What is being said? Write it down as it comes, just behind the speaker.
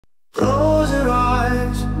Close your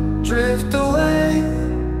eyes, drift away,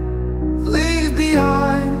 leave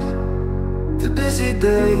behind the busy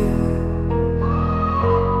day.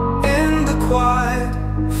 In the quiet,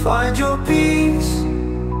 find your peace.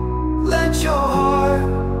 Let your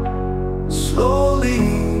heart slowly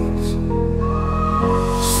ease.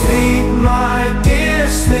 Sleep, my dear,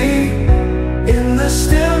 sleep in the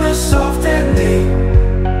stillness, soft and deep.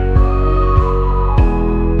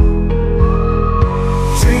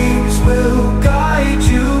 Dreams will guide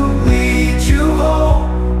you, lead you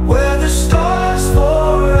home, where the stars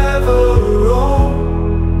forever roam.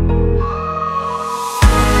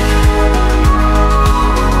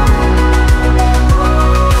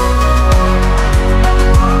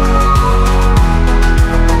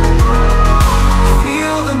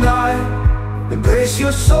 Feel the night, embrace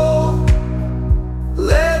your soul.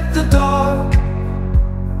 Let the dark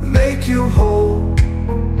make you whole.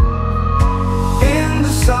 In the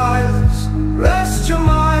silence, rest your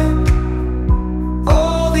mind.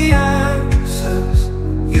 All the answers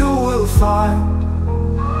you will find.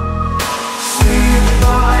 Sleep,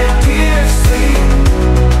 my dear, sleep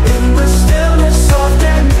in the stillness, soft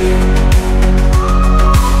and deep.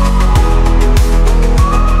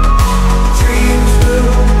 Dreams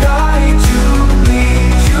will guide you,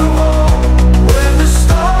 lead you home, where the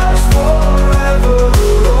stars forever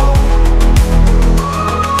roam.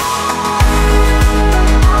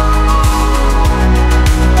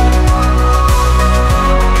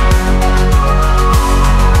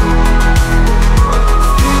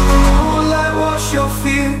 Feel the moonlight wash your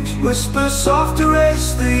fears, whisper soft to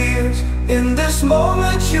erase the years. In this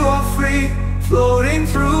moment you are free, floating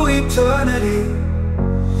through eternity.